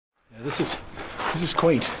This is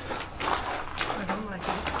quaint. I don't like it.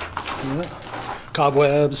 Yeah.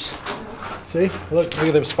 Cobwebs. See? Look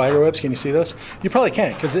at those spider webs. Can you see those? You probably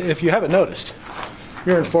can't, because if you haven't noticed,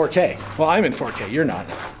 you're in 4K. Well, I'm in 4K. You're not.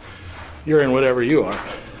 You're in whatever you are.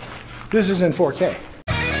 This is in 4K.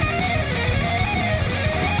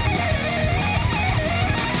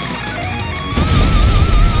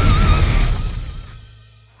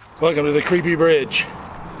 Welcome to the creepy bridge.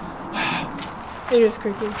 It is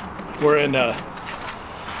creepy. We're in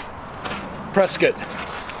Prescott,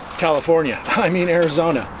 California. I mean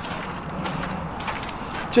Arizona.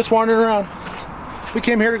 Just wandering around. We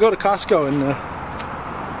came here to go to Costco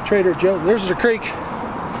and Trader Joe's. There's the creek.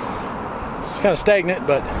 It's kind of stagnant,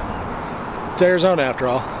 but it's Arizona after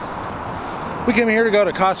all. We came here to go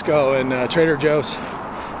to Costco and Trader Joe's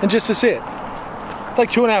and just to see it. It's like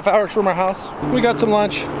 2.5 hours from our house. We got some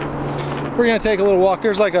lunch. We're gonna take a little walk.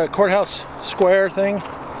 There's like a Courthouse Square thing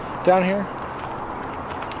down here.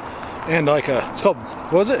 And like it's called,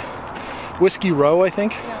 what was it? Whiskey Row, I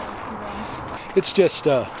think. Yeah, Whiskey Row. It's just,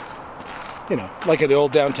 you know, like an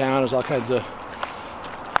old downtown. There's all kinds of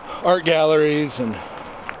art galleries and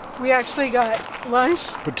We actually got lunch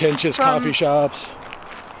pretentious coffee shops.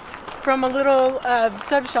 from a little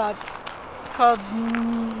sub shop called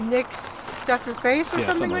Nick's Stuff Your Face or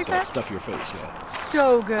something like that. Stuff your face, yeah.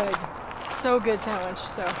 So good. So good sandwich,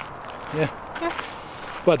 so. Yeah. Yeah.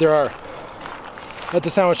 But there are, at the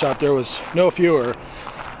sandwich shop, there was no fewer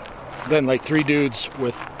than like 3 dudes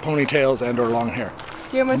with ponytails and or long hair.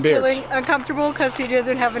 Jim was Beards. feeling uncomfortable because he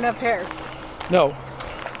doesn't have enough hair. No.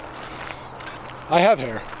 I have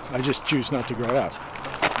hair. I just choose not to grow it out.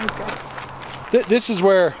 Okay. This is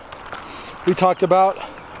where we talked about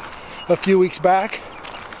a few weeks back.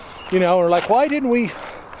 You know, we're like, why didn't we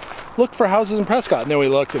look for houses in Prescott? And then we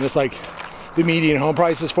looked and it's like the median home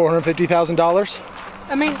price is $450,000.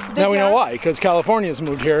 I mean, Now we know why, because California's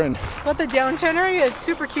moved here and But the downtown area is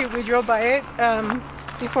super cute. We drove by it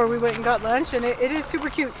before we went and got lunch, and it is super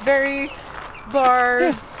cute. Very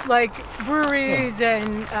bars, like breweries,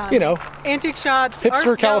 and you know, antique shops, hipster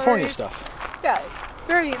art California galleries. stuff. Yeah,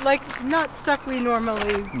 very like not stuff we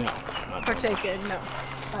normally No, partake in. No.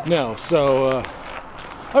 no. So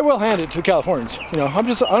I will hand it to the Californians. You know, I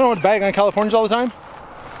don't want to bag on Californians all the time.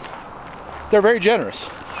 They're very generous.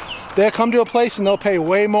 They'll come to a place and they'll pay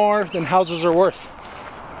way more than houses are worth.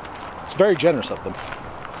 It's very generous of them.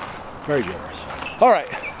 Very generous. All right,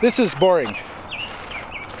 this is boring.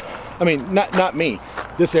 I mean, not me,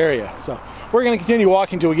 this area. So we're gonna continue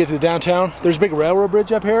walking till we get to the downtown. There's a big railroad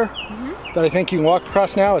bridge up here that I think you can walk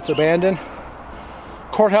across now. It's abandoned.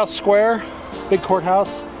 Courthouse Square, big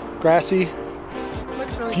courthouse, grassy.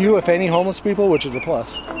 Looks really Few, if any, homeless people, which is a plus.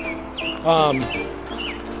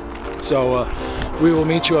 So we will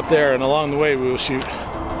meet you up there, and along the way we will shoot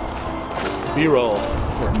B-roll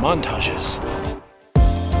for montages.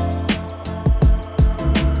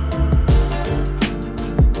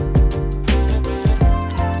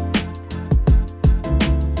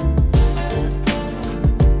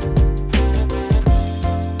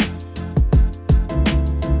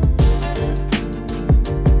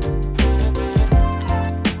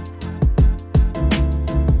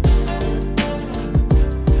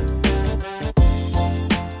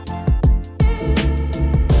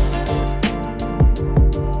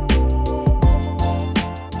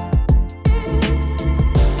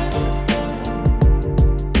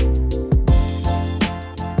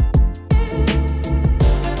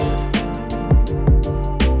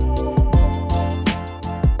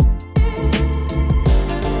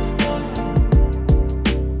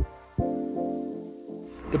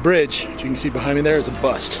 The bridge, as you can see behind me there, is a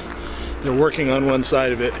bust. They're working on one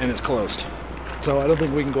side of it and it's closed. So I don't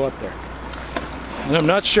think we can go up there. And I'm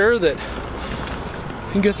not sure that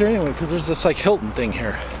we can get there anyway, because there's this like Hilton thing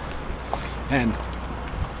here. And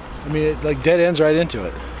I mean, it like dead ends right into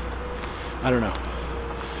it. I don't know.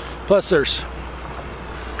 Plus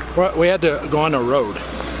we had to go on a road.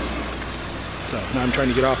 So now I'm trying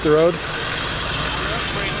to get off the road.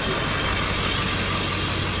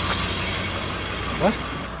 What?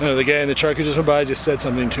 No, the guy in the truck who just went by just said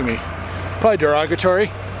something to me. Probably derogatory.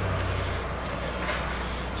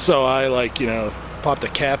 So I like, you know, popped a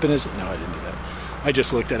cap in his... No, I didn't do that. I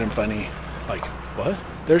just looked at him funny. Like, what?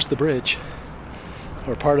 There's the bridge.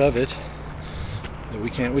 Or part of it. That we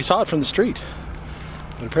can't... We saw it from the street.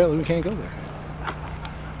 But apparently we can't go there.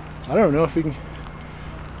 I don't know if we can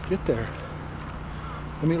get there.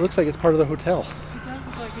 I mean, it looks like it's part of the hotel. It does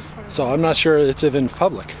look like it's part of So I'm not sure it's even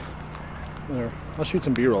public. I'll shoot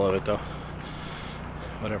some B-roll of it though.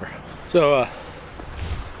 Whatever. So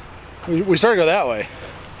we started to go that way,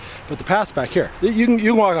 But the path's back here. You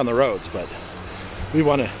can walk on the roads, but we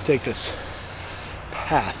want to take this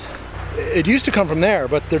path. It used to come from there,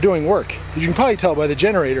 but they're doing work. You can probably tell by the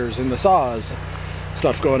generators and the saws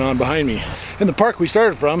stuff going on behind me. In the park we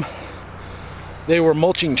started from, they were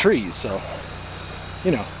mulching trees, so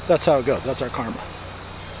you know, that's how it goes. That's our karma.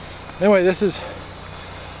 Anyway, this is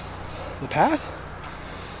the path.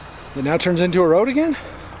 It now turns into a road again.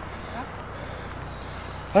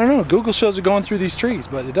 I don't know, Google shows it going through these trees,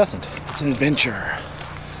 but it doesn't. It's an adventure.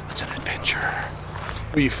 It's an adventure.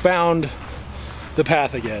 We found the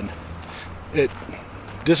path again. It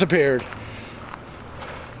disappeared.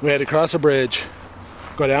 We had to cross a bridge,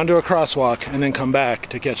 go down to a crosswalk, and then come back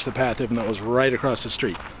to catch the path, even though it was right across the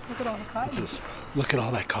street. Look at all the cotton. Look at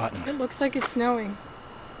all that cotton. It looks like it's snowing,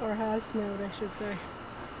 or has snowed, I should say.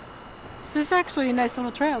 This is actually a nice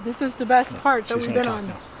little trail. This is the best part that we've been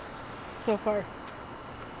on so far.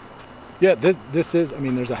 Yeah, this is, I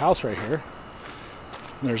mean, there's a house right here.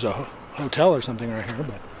 There's a hotel or something right here,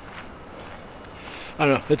 but I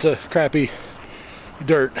don't know, it's a crappy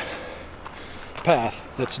dirt path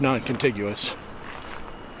that's non-contiguous.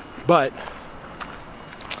 But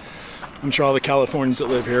I'm sure all the Californians that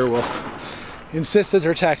live here will insist that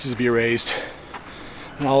their taxes be raised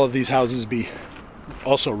and all of these houses be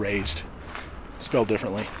also raised, spelled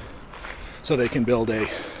differently, so they can build a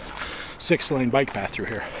 6-lane bike path through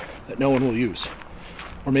here that no one will use,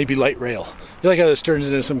 or maybe light rail. I feel like how this turns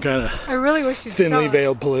into some kind of I really wish you'd thinly stop.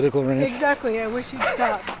 veiled political rant. Exactly, I wish you'd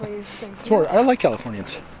stop, please. Thank It's you. more, I like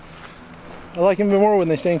Californians. I like them even more when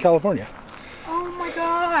they stay in California. Oh my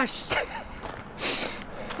gosh!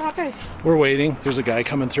 Stop it. We're waiting. There's a guy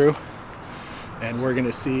coming through, and we're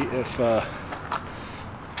gonna see if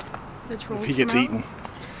he gets eaten.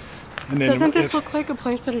 And then Doesn't this look like a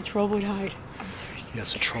place that a troll would hide? I'm seriously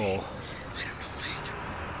yes, a troll. I don't know why a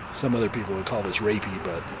troll. Some other people would call this rapey,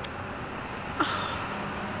 but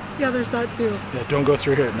Yeah, there's that too. yeah, don't go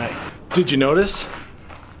through here at night. Did you notice?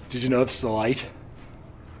 Did you notice the light?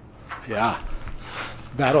 Yeah,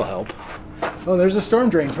 that'll help. Oh, there's a storm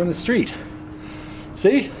drain from the street.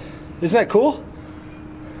 See? Isn't that cool?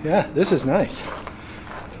 Yeah, this is nice.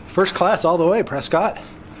 First class all the way, Prescott.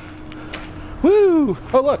 Woo!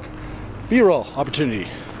 Oh, look. B-roll opportunity.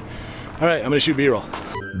 All right, I'm gonna shoot B-roll.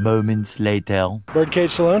 Moments later.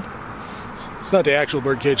 Birdcage Saloon? It's not the actual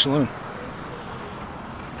Birdcage Saloon.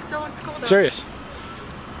 Still looks cool though. Serious.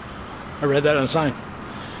 I read that on a sign.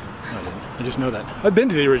 No, I didn't. I just know that. I've been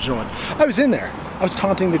to the original one. I was in there. I was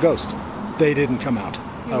taunting the ghost. They didn't come out.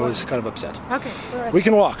 I was kind of upset. Okay, we're ready. We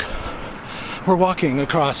can walk. We're walking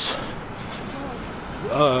across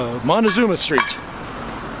Montezuma Street.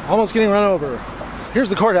 Almost getting run over. Here's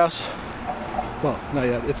the courthouse. Well, not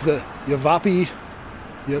yet. It's the Yavapai.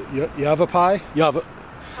 Yavapai? Yavapai.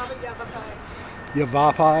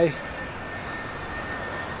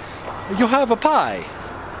 You have a pie.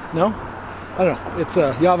 No? I don't know. It's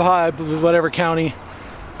a Yavapai, whatever county.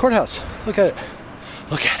 Courthouse. Look at it.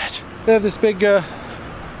 Look at it. They have this big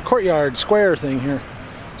courtyard square thing here.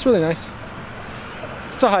 It's really nice.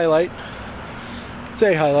 It's a highlight. It's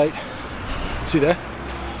a highlight. See that?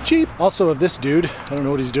 Cheap. Also of this dude. I don't know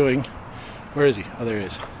what he's doing. Where is he? Oh, there he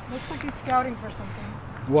is. Looks like he's scouting for something.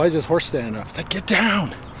 Why is his horse standing up? It's like, get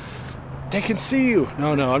down. They can see you.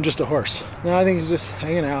 No, I'm just a horse. No, I think he's just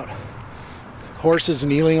hanging out. Horse is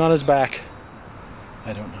kneeling on his back.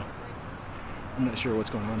 I don't know. I'm not sure what's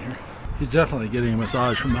going on here. He's definitely getting a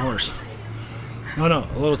massage from the horse. Oh no,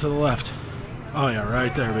 a little to the left. Oh yeah,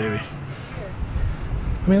 right there, baby.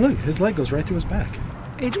 I mean, look, his leg goes right through his back.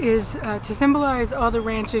 It is to symbolize all the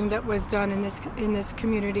ranching that was done in this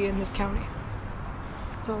community, in this county.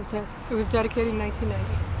 That's all it says. It was dedicated in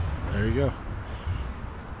 1990. There you go.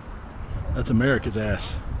 That's America's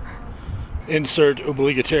ass. Insert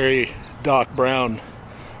obligatory Doc Brown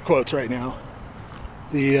quotes right now.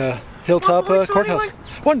 The Hilltop Courthouse.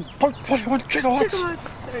 1.21 gigawatts.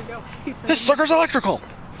 There you go. This sucker's electrical.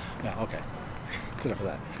 Yeah, okay. That's enough of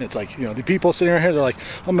that. It's like, you know, the people sitting right here, they're like,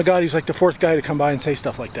 oh my god, he's like the fourth guy to come by and say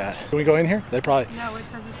stuff like that. Can we go in here? They probably... No, it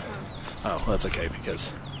says it's closed. Oh, well, that's okay,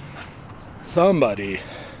 because somebody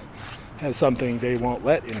has something they won't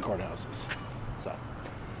let in courthouses. So...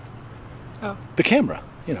 Oh. The camera,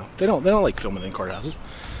 you know, they don't like filming in courthouses.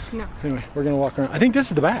 No. Anyway, we're gonna walk around. I think this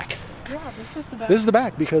is the back. Yeah, this is the back. This is the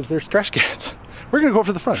back because there's trash cans. We're gonna go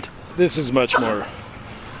for the front. This is much more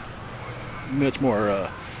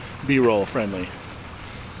B-roll friendly.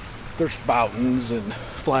 There's fountains and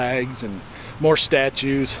flags and more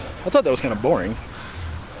statues. I thought that was kind of boring.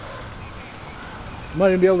 Might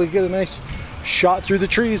even be able to get a nice shot through the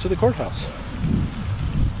trees of the courthouse.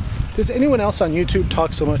 Does anyone else on YouTube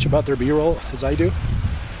talk so much about their B-roll as I do?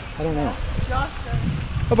 I don't know. Josh does.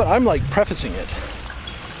 Oh, but I'm like prefacing it.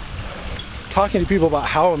 Talking to people about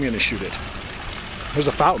how I'm going to shoot it. There's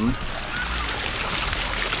a fountain,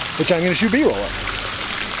 which I'm going to shoot B-roll of.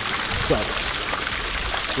 So,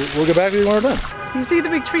 we'll get back to you when we're done. You see the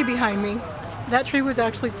big tree behind me? That tree was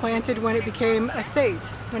actually planted when it became a state,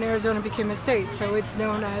 when Arizona became a state, so it's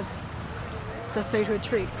known as the statehood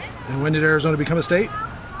tree. And when did Arizona become a state?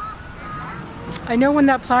 I know when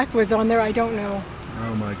that plaque was on there, I don't know.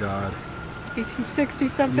 Oh my God. 1860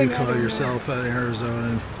 something. You call yourself an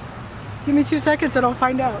Arizonan. Give me 2 seconds and I'll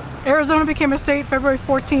find out. Arizona became a state February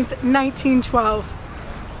 14th, 1912.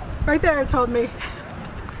 Right there it told me.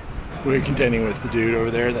 We're contending with the dude over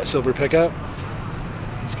there, that silver pickup.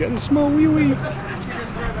 He's got a small wee-wee.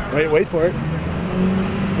 Wait for it.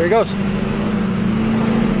 There he goes.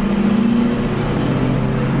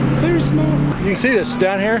 Very small. You can see this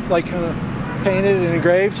down here, like kind of painted and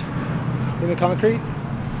engraved in the concrete.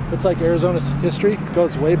 It's like Arizona's history. It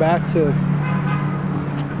goes way back to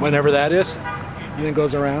whenever that is. And then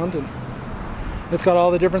goes around, and it's got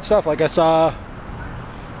all the different stuff. Like I saw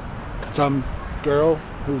some girl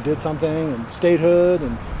who did something, and statehood,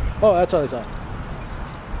 and oh, that's what I saw.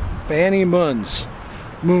 Fannie Munns,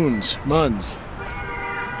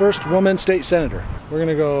 first woman state senator. We're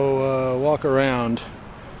gonna go walk around,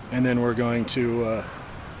 and then we're going to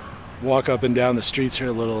walk up and down the streets here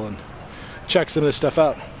a little and check some of this stuff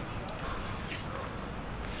out.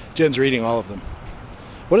 Jen's reading all of them.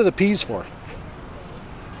 What are the P's for?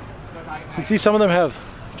 You see some of them have,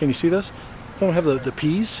 can you see this? Some of them have the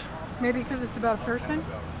P's. Maybe because it's about a person?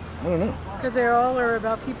 I don't know. Because they all are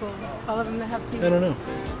about people. All of them that have P's. I don't know.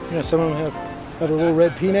 Yeah, some of them have a little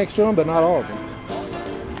red P next to them, but not all of them.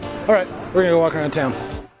 All right, we're gonna go walk around town.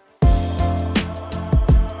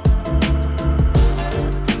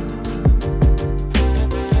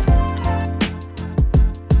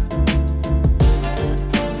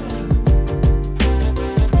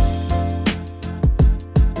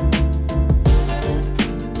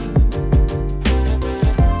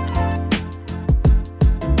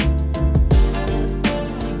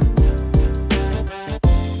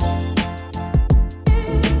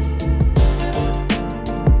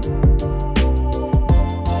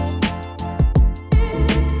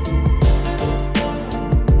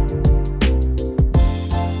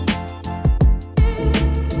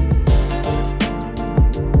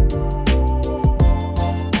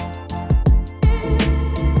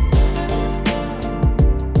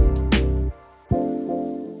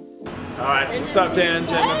 What's up, Dan?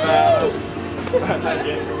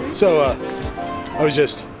 So I was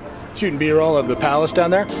just shooting B-roll of the palace down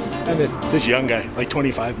there, and this young guy, like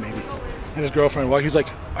 25 maybe, and his girlfriend walked. He's like,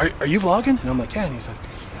 "Are you vlogging?" And I'm like, "Yeah." And he's like,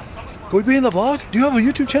 "Can we be in the vlog? Do you have a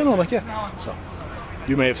YouTube channel?" I'm like, "Yeah." So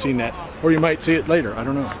you may have seen that, or you might see it later. I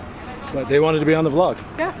don't know. But they wanted to be on the vlog.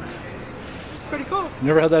 Yeah. Pretty cool.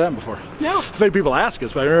 Never had that happen before. No. I've had people ask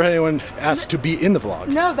us, but I never had anyone ask to be in the vlog.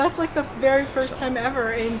 No, that's like the very first time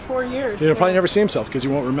ever in 4 years. He'll probably never see himself because he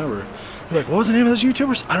won't remember. You're like, what was the name of those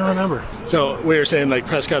YouTubers? I don't remember. So we were saying like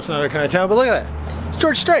Prescott's not our kind of town, but look at that. It's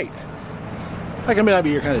George Strait. How come it not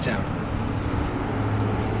be your kind of town?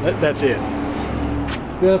 That's it.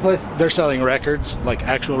 The other place, they're selling records, like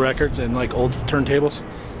actual records and like old turntables.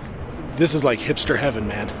 This is like hipster heaven,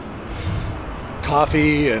 man.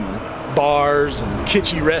 Coffee and bars and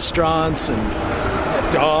kitschy restaurants and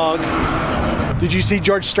a dog. Did you see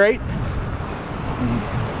George Strait?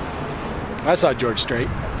 I saw George Strait.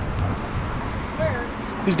 Where?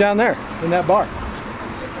 He's down there in that bar.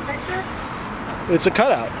 Just a picture? It's a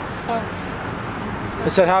cutout. Oh. I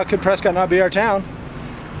said, how could Prescott not be our town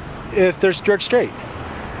if there's George Strait?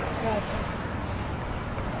 Gotcha.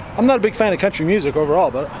 I'm not a big fan of country music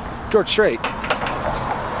overall, but George Strait.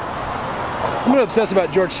 I'm gonna obsess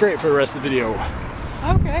about George Strait for the rest of the video.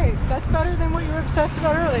 Okay, that's better than what you were obsessed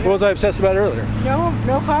about earlier. What was I obsessed about earlier?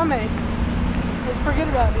 No comment. Let's forget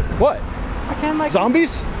about it. What? Pretend like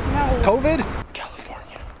Zombies? No. COVID?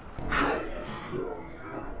 California.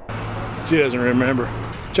 She doesn't remember.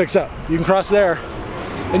 Check this out. You can cross there,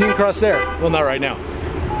 and you can cross there. Well, not right now.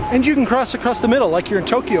 And you can cross across the middle like you're in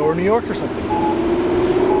Tokyo or New York or something.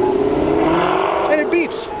 And it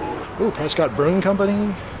beeps. Ooh, Prescott Brewing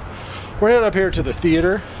Company. We're headed up here to the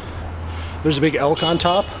theater. There's a big elk on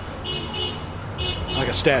top. Like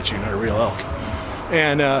a statue, not a real elk.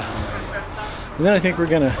 And then I think we're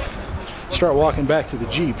gonna start walking back to the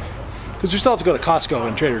Jeep. Because we still have to go to Costco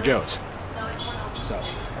and Trader Joe's. So,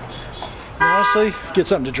 honestly, get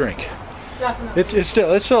something to drink. Definitely. It's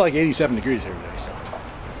still like 87 degrees here today, so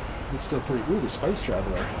it's still pretty. Ooh, the Spice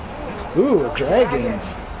Traveler. Ooh,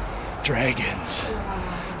 dragons. Dragons.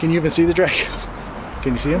 Can you even see the dragons?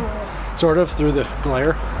 Can you see him? Sort of through the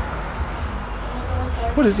glare.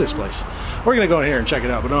 What is this place? We're gonna go in here and check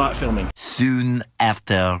it out, but I'm not filming. Soon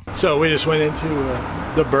after. So we just went into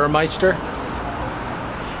the Burmeister.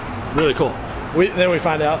 Really cool. Then we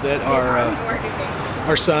find out that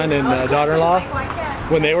our son and daughter-in-law,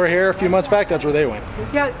 when they were here a few months back, that's where they went.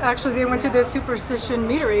 Yeah, actually they went to the Superstition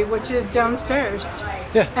Meadery, which is downstairs.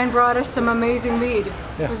 Yeah. And brought us some amazing mead.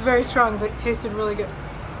 Yeah. It was very strong, but tasted really good.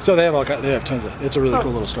 So they have tons of. It's a really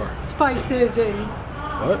cool little store. Spices and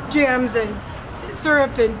What? jams and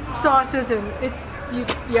syrup and sauces, and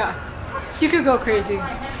yeah, you could go crazy.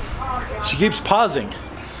 She keeps pausing,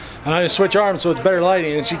 and I just switch arms so it's better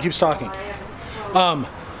lighting, and she keeps talking. I'm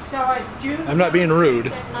not being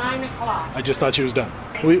rude. I just thought she was done.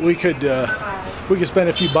 We could spend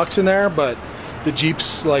a few bucks in there, but the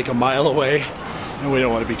Jeep's like a mile away, and we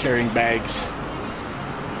don't want to be carrying bags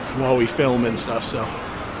while we film and stuff. So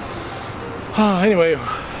anyway,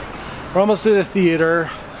 we're almost to the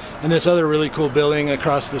theater and this other really cool building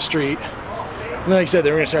across the street. And like I said,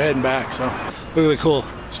 then we're gonna start heading back. So look at the cool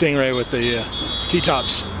Stingray with the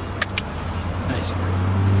T-tops. Nice.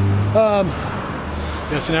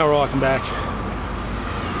 Yeah, so now we're walking back.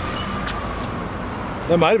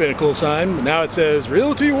 That might have been a cool sign, but now it says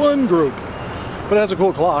Realty One Group. But it has a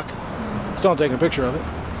cool clock. Still not taking a picture of it.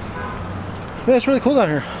 Yeah, it's really cool down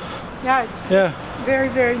here. Yeah, it's very,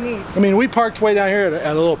 very neat. I mean, we parked way down here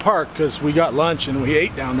at a little park because we got lunch and we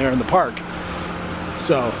ate down there in the park.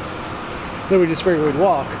 So then we just figured we'd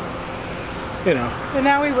walk, you know. But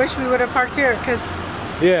now we wish we would have parked here because...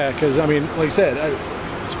 Yeah, because I mean, like I said,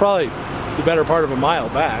 it's probably the better part of a mile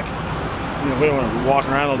back. You know, we don't want to be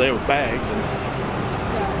walking around all day with bags.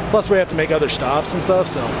 And plus we have to make other stops and stuff,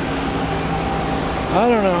 so I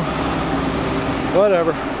don't know.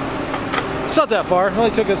 Whatever. It's not that far. It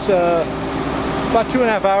only took us about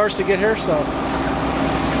 2.5 hours to get here, so.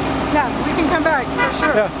 Yeah, we can come back for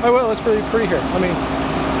sure. Yeah, I will. It's pretty here. I mean,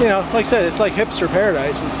 you know, like I said, it's like hipster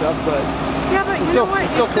paradise and stuff, but yeah, but you know what?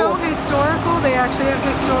 It's still so cool. historical. They actually have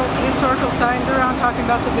historical signs around talking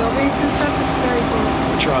about the buildings and stuff. It's very cool.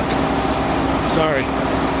 Truck. Sorry.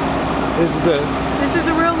 This is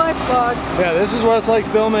a real life vlog. Yeah, this is what it's like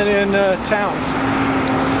filming in towns.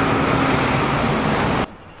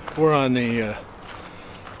 We're on the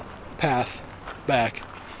path back,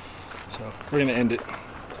 so we're gonna end it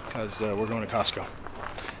because we're going to Costco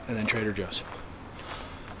and then Trader Joe's.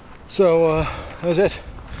 So that was it.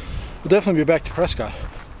 We'll definitely be back to Prescott.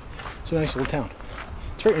 It's a nice little town.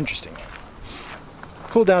 It's very interesting.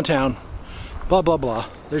 Cool downtown. Blah blah blah.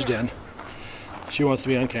 There's Jen. She wants to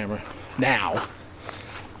be on camera now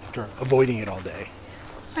after avoiding it all day.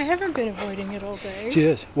 I haven't been avoiding it all day. She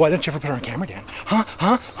is. Why don't you ever put her on camera, Dan?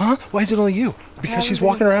 Huh? Why is it only you? Because she's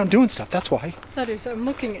walking around doing stuff. That's why. That is. I'm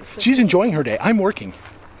looking at something. She's enjoying her day. I'm working.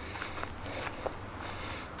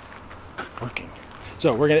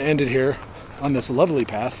 So we're going to end it here on this lovely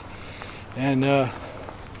path and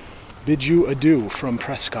bid you adieu from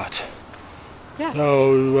Prescott. Yes.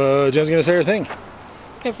 So Jen's going to say her thing.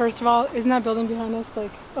 Okay, first of all, isn't that building behind us like,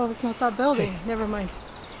 oh, it's not that building. Hey. Never mind.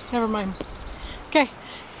 Okay,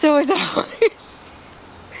 so as always,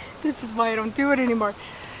 this is why I don't do it anymore.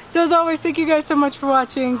 So as always, thank you guys so much for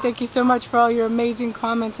watching. Thank you so much for all your amazing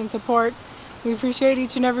comments and support. We appreciate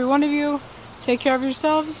each and every one of you. Take care of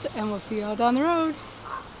yourselves, and we'll see you all down the road.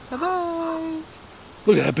 Bye-bye.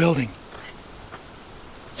 Look at that building.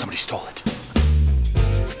 Somebody stole it.